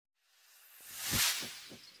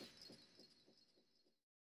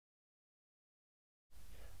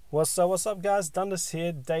What's up guys, Dundas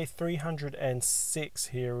here, day 306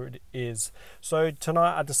 here it is. So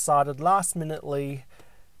tonight I decided last minutely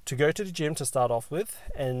to go to the gym to start off with,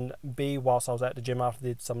 and whilst I was at the gym after I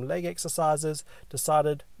did some leg exercises,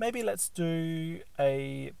 decided maybe let's do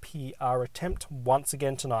a PR attempt once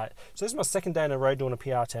again tonight. So this is my second day in a row doing a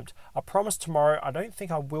PR attempt. I promise tomorrow I don't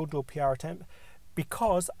think I will do a PR attempt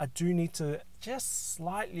because I do need to just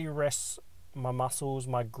slightly rest my muscles,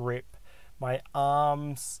 my grip, my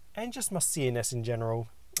arms, and just my CNS in general.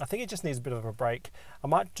 I think it just needs a bit of a break. I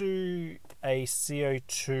might do a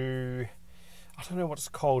CO2, I don't know what it's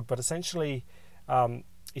called, but essentially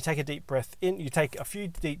you take a deep breath in, you take a few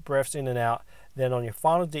deep breaths in and out, then on your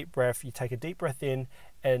final deep breath, you take a deep breath in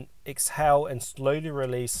and exhale and slowly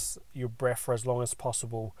release your breath for as long as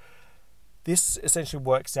possible. This essentially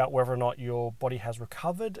works out whether or not your body has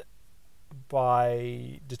recovered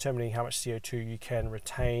by determining how much CO2 you can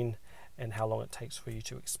retain and how long it takes for you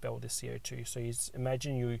to expel this CO2. So you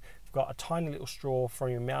imagine you've got a tiny little straw from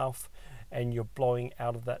your mouth and you're blowing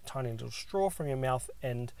out of that tiny little straw from your mouth,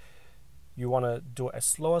 and you want to do it as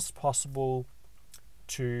slow as possible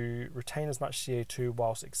to retain as much CO2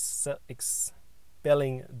 whilst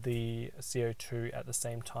expelling the CO2 at the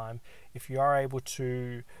same time. If you are able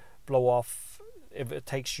to blow off, if it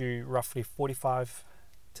takes you roughly 45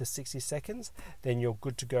 to 60 seconds, then you're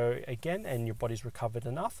good to go again and your body's recovered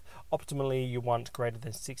enough. Optimally, you want greater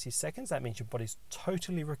than 60 seconds. That means your body's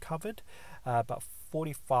totally recovered, but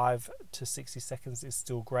 45 to 60 seconds is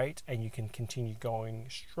still great, and you can continue going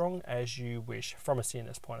strong as you wish from a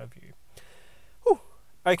CNS point of view. Whew.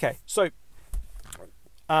 Okay, so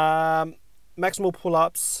maximal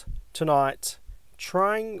pull-ups tonight.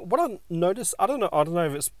 Trying what I noticed, I don't know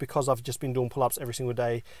if it's because I've just been doing pull-ups every single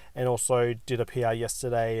day and also did a PR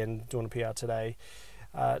yesterday and doing a PR today.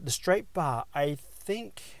 The straight bar, I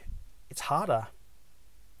think it's harder.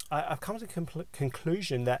 I've come to the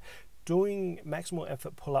conclusion that doing maximal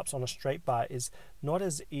effort pull-ups on a straight bar is not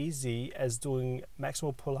as easy as doing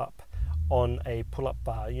maximal pull-up on a pull-up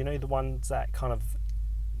bar. You know, the ones that kind of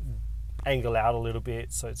angle out a little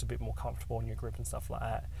bit so it's a bit more comfortable on your grip and stuff like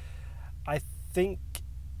that. I think,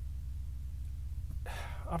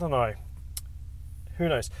 I don't know, who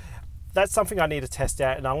knows. That's something I need to test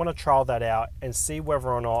out, and I want to trial that out and see whether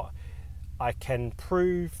or not I can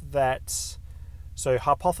prove that. So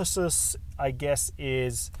hypothesis, I guess,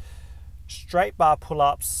 is straight bar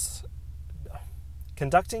pull-ups,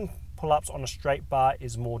 conducting pull-ups on a straight bar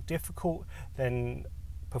is more difficult than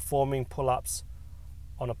performing pull-ups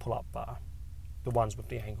on a pull-up bar, the ones with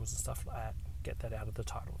the angles and stuff like that. Get that out of the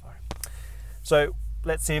title though. So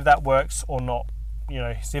let's see if that works or not. You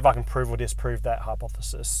know, see if I can prove or disprove that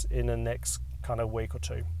hypothesis in the next kind of week or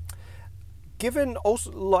two. Given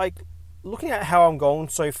also, like, looking at how I'm going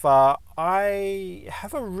so far, I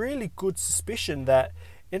have a really good suspicion that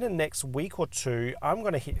in the next week or two, I'm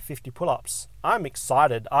going to hit 50 pull-ups. I'm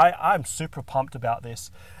excited. I'm super pumped about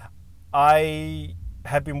this. I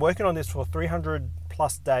have been working on this for 300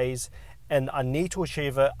 plus days, and I need to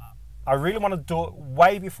achieve it. I really want to do it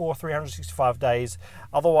way before 365 days.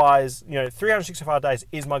 Otherwise, you know, 365 days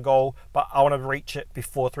is my goal, but I want to reach it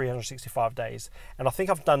before 365 days. And I think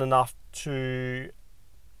I've done enough to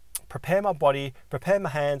prepare my body, prepare my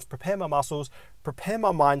hands, prepare my muscles, prepare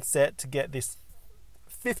my mindset to get this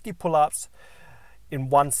 50 pull-ups in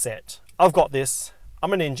one set. I've got this.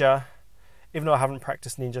 I'm a ninja, even though I haven't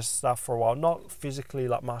practiced ninja stuff for a while. Not physically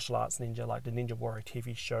like martial arts ninja, like the Ninja Warrior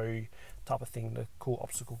TV show type of thing, the cool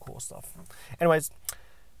obstacle course stuff. Anyways,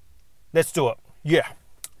 let's do it. Yeah.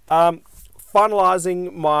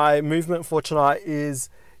 Finalizing my movement for tonight is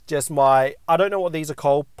just my, I don't know what these are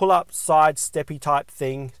called, pull-up, side, steppy type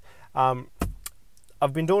thing. I've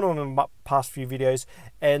been doing them in the past few videos,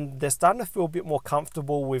 and they're starting to feel a bit more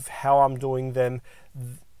comfortable with how I'm doing them.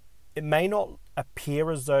 It may not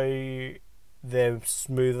appear as though they're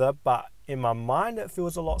smoother, but in my mind it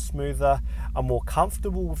feels a lot smoother. I'm more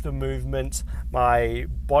comfortable with the movement. My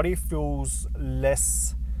body feels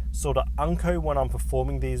less sort of unco when I'm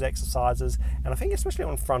performing these exercises, and I think especially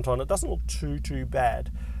on front on, it doesn't look too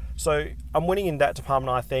bad. So I'm winning in that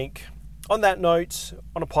department, I think. On that note,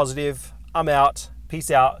 on a positive, I'm out.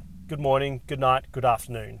 Peace out. Good morning, good night, good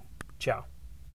afternoon. Ciao.